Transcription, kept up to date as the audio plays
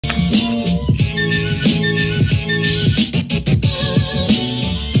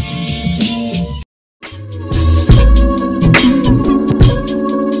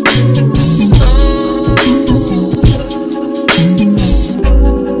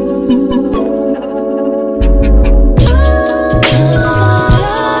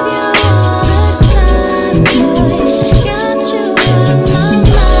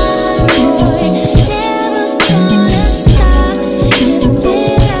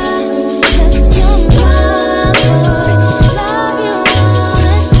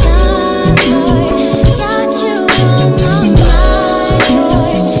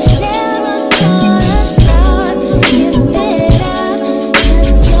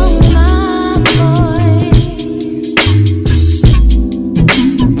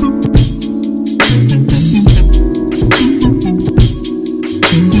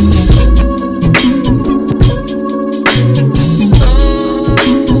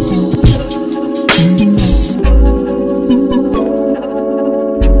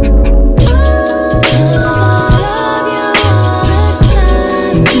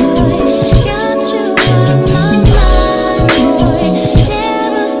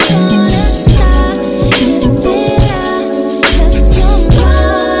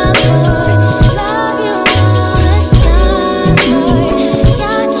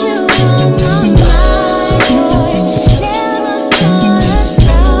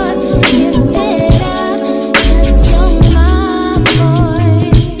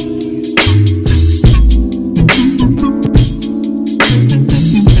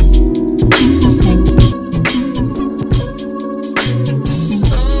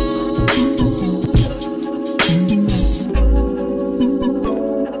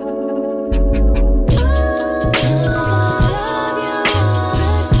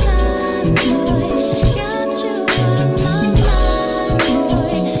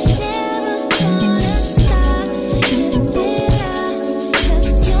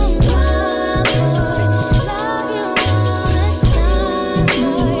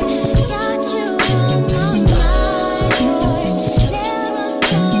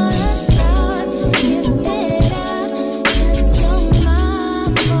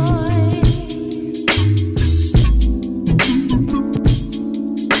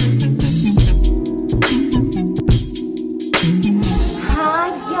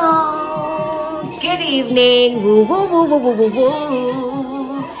evening. Woo, woo, woo, woo, woo, woo,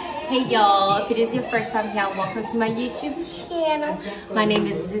 woo. Hey y'all, if it is your first time here, welcome to my YouTube channel. My name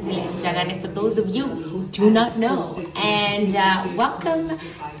is Zizile Mdakane, for those of you who do not know. And welcome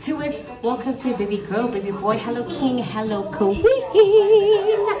to it. Welcome to it, baby girl, baby boy. Hello king, hello queen.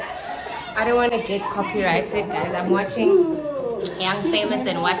 I don't want to get copyrighted, guys. I'm watching Young, Famous,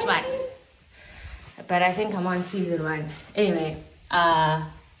 and what. But I think I'm on season 1. Anyway,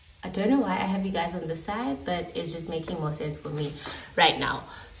 I don't know why I have you guys on the side, but it's just making more sense for me right now.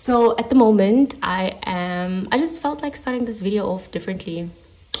 So at the moment, I just felt like starting this video off differently.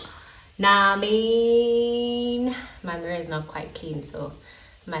 Nah, I mean, my mirror is not quite clean, so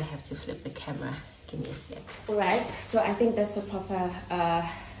I might have to flip the camera. Give me a sec. All right, so I think that's a proper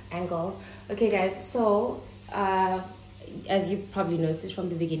angle. Okay, guys, so as you probably noticed from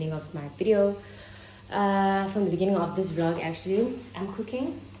the beginning of my video, from the beginning of this vlog, actually, I'm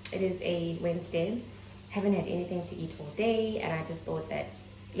cooking. It is a Wednesday. Haven't had anything to eat all day, and I just thought that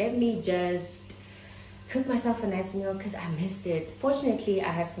let me just cook myself a nice meal because I missed it. Fortunately,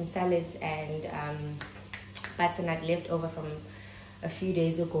 I have some salads and butternut left over from a few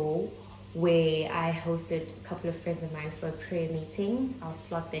days ago, where I hosted a couple of friends of mine for a prayer meeting. I'll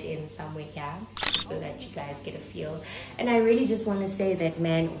slot that in somewhere here so that you guys get a feel. And I really just want to say that,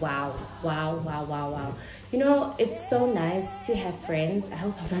 man, wow. You know, it's so nice to have friends. I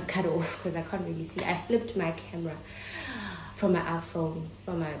hope I'm not cut off because I can't really see. I flipped my camera from my iPhone,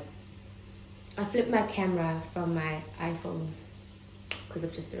 I flipped my camera from my iPhone because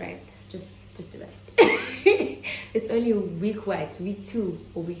I've just arrived. Just arrived. It's only week 2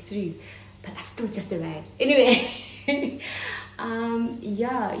 or week 3, but I've still just arrived. Anyway,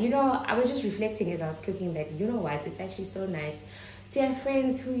 yeah, you know, I was just reflecting as I was cooking that, you know what, it's actually so nice to have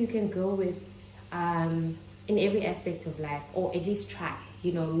friends who you can go with in every aspect of life, or at least try,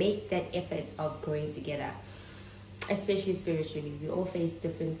 you know, make that effort of growing together, especially spiritually. We all face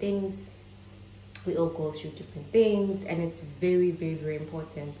different things, we all go through different things, and it's very, very, very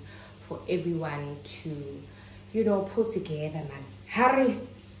important for everyone to, you know, pull together, man. Hurry,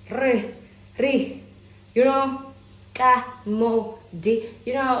 re, you know, ka, mo, di,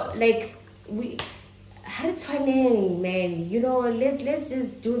 you know, like we, man, you know, let's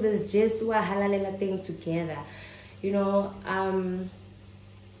just do this Jesua halalela thing together, you know,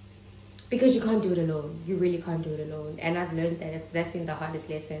 because you can't do it alone. You really can't do it alone. And I've learned that that's been the hardest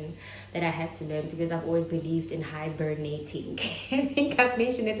lesson that I had to learn, because I've always believed in hibernating. I think I've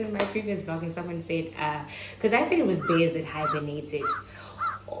mentioned it in my previous vlog, and someone said, because I said it was bears that hibernated.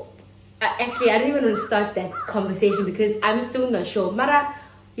 Actually, I don't even want to start that conversation because I'm still not sure. Mara,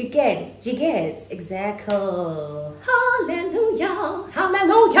 you get, exactly. Hallelujah,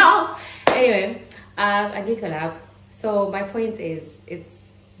 hallelujah. Anyway, I get collab. So my point is, it's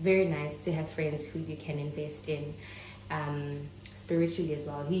very nice to have friends who you can invest in spiritually as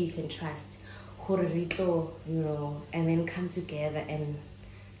well, who you can trust, you know, and then come together and,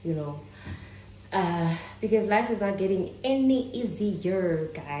 you know, because life is not getting any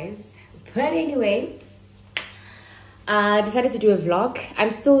easier, guys. But anyway, I decided to do a vlog.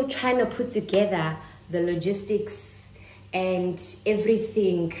 I'm still trying to put together the logistics and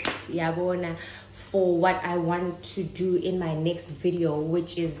everything, for what I want to do in my next video,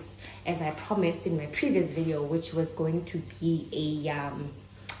 which is, as I promised in my previous video, which was going to be a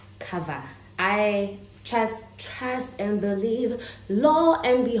cover. I trust and believe, lo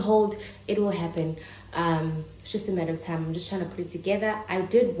and behold, it will happen. It's just a matter of time. I'm just trying to put it together. I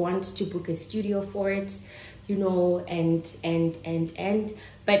did want to book a studio for it, you know, and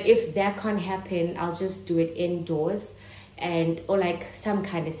but if that can't happen, I'll just do it indoors, or like some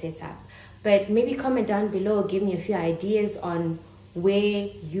kind of setup. But maybe comment down below, give me a few ideas on where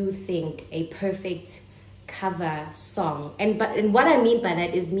you think a perfect cover song, and what I mean by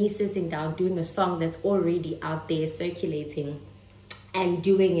that is me sitting down doing a song that's already out there circulating and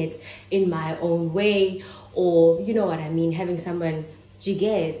doing it in my own way, or you know what I mean, having someone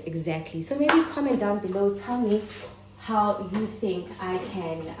jigget exactly. So maybe comment down below, tell me how you think I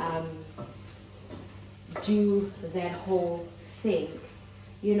can do that whole thing,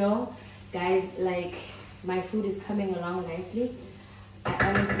 you know. Guys, like, my food is coming along nicely. I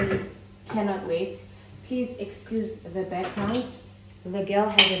honestly cannot wait. Please excuse the background. The girl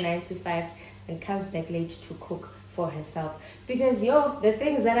has a 9 to 5 and comes back late to cook for herself, because the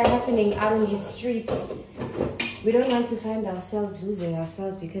things that are happening out in these streets, we don't want to find ourselves losing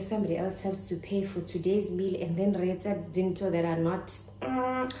ourselves because somebody else has to pay for today's meal, and then rates dinto that are not.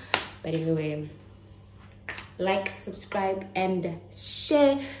 But anyway, like, subscribe, and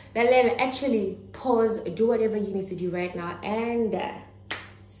share. Actually, pause, do whatever you need to do right now, and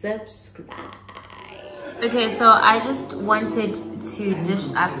subscribe. Okay, so I just wanted to dish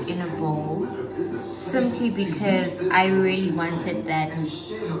up in a bowl simply because I really wanted that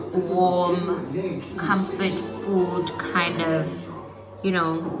warm comfort food kind of, you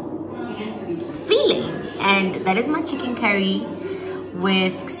know, feeling. And that is my chicken curry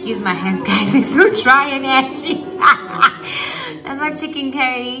with, excuse my hands guys, it's so dry and ashy. That's my chicken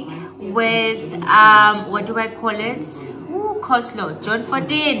curry with what do I call it? Ooh, coleslaw. John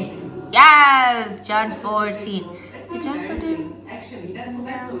 14. Yes, John 14. Is it John 14? Actually, that's the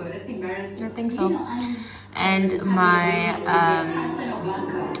word. That's embarrassing. I think so. And my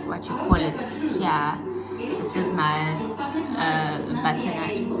what you call it? Yeah, this is my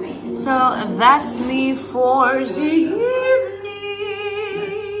butternut. So that's me for the evening.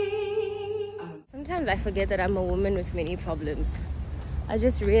 Sometimes I forget that I'm a woman with many problems. I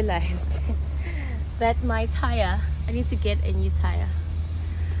just realized that my tire, I need to get a new tire.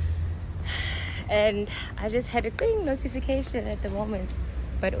 And I just had a green notification at the moment,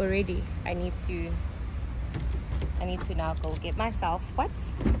 but already I need to now go get myself what?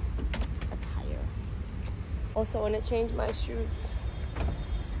 A tire. Also want to change my shoes.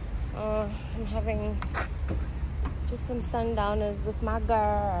 I'm having just some sundowners with my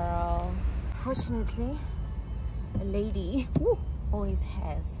girl. Fortunately, a lady always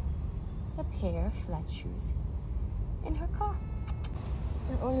has a pair of flat shoes in her car.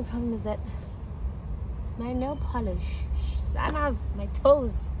 The only problem is that my nail polish, son of my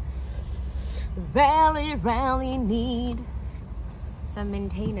toes, really need some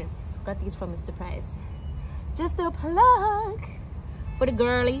maintenance. Got these from Mr. Price. Just a plug for the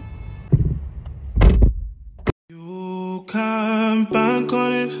girlies. You can bank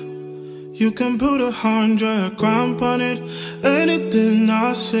on it. You can put 100 grand on it. Anything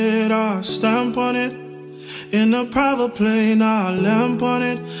I said, I stamp on it. In a private plane, I lamp on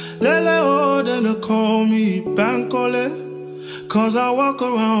it. Lele oh, they call me Bankole. Cause I walk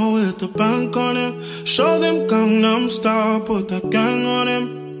around with the bank on him. Show them Gangnam Style, put the gang on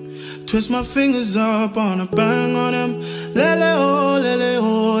him. Twist my fingers up on a bang on him. Lele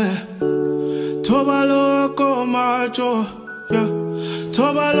oh, yeah. Tobalo ko macho, yeah.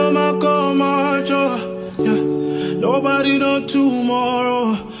 Tobalo mako macho, yeah. Nobody know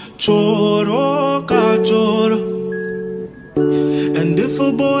tomorrow. Choro ka choro. And if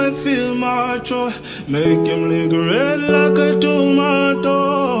a boy feel macho, make him lick red like a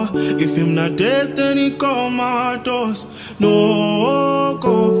tomato. If him not dead, then he comatose. No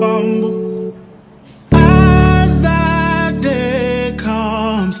go fambo. As that day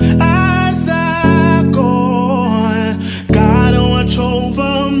comes, as I go, God watch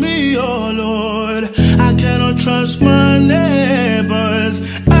over me, oh Lord. I cannot trust my neighbors.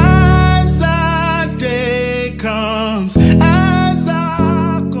 As that day comes, as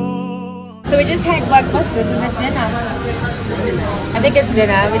I go. So we just had what's this? Is it dinner? I think it's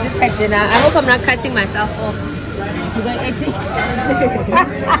dinner. We just had dinner. I hope I'm not cutting myself off. Because I ate it.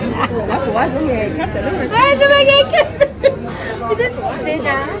 We just had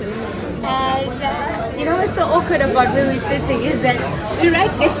dinner. And you know what's so awkward about where we're sitting is that we're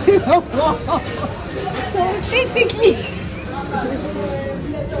right next to the wall. So aesthetically,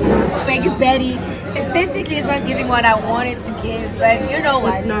 beg you, Betty. Aesthetically, it's not giving what I wanted to give, but you know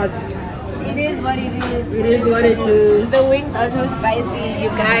what? It's not. It is what it is. It is what it is. The wings are so spicy, you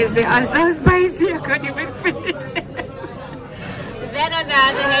guys. They are so spicy. I can't even finish them. That on the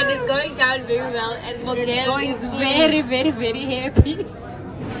other hand is going down very well, and Miguel is very, very, very happy.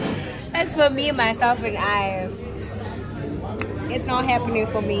 As for me, myself, and I, it's not happening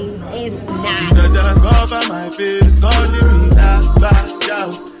for me. It's not. My face, calling me back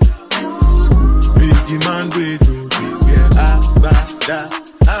out. Biggie man, wait,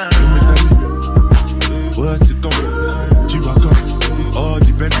 what's it going? G-Wagon, all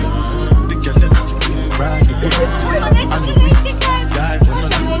depends. The girl ride the whip. Die for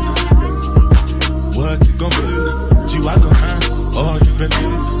nothing. What's it going? G-Wagon, all depends.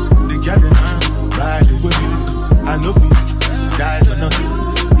 The girl ride the whip. I know if die for nothing.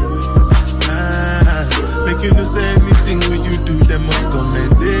 Make you no say anything when you do, they must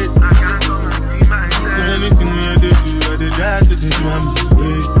commend it. So anything when they do, they try to do I'm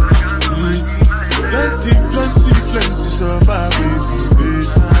plenty survive with the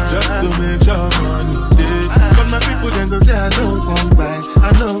face. Just to make your money, yeah. But my people then go say I don't want buy,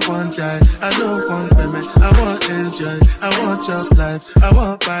 I don't want die, I don't want payment, I want enjoy, I want chop life, I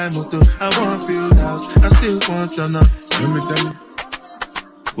want buy motor, I want build house, I still want to know. Let me tell you,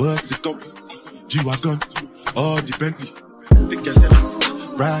 what's it called? G-Wagon, all the Bentley, the girl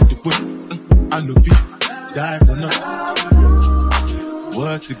ride the whip, I know people die for nothing.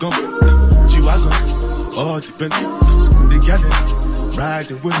 What's it called? G-Wagon, all depend. The gallon, ride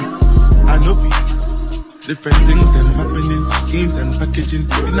the wind. I know different things them happening, schemes and packaging.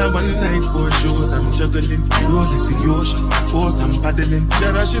 In a one night for shows, I'm juggling. Flow like the ocean, port I'm paddling.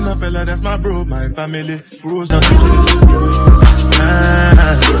 Cherishing a fella, that's my bro, my family. Frozen.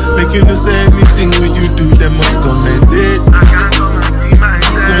 Make you know say anything when you do, they must commend it.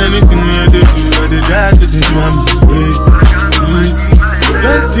 So anything when you do, they try to do I'm way.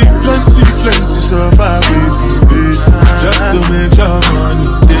 Plenty survive with the face. Just to make your money.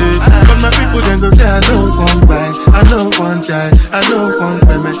 But my people then go say I don't want buy, I don't want die, I don't want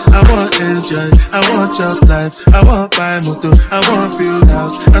payment, I want enjoy, I want chop life, I want buy motor, I want build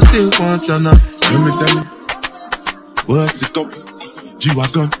house, I still want to know. Let me tell you, what's it called?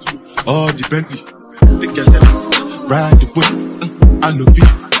 G-Wagon, all the Bentley, the girl ride the whip, I know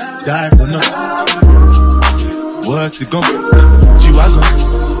people die for nothing. What's it called? G-Wagon,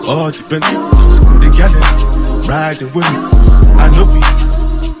 all the Bentley, the girl ride the whip, I know people.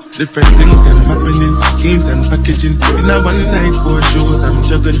 Different things them happening, schemes and packaging. In a one night for shows, I'm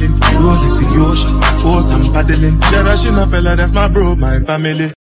juggling. Flow like the ocean, port I'm paddling. Cherishing a fella, that's my bro, my family.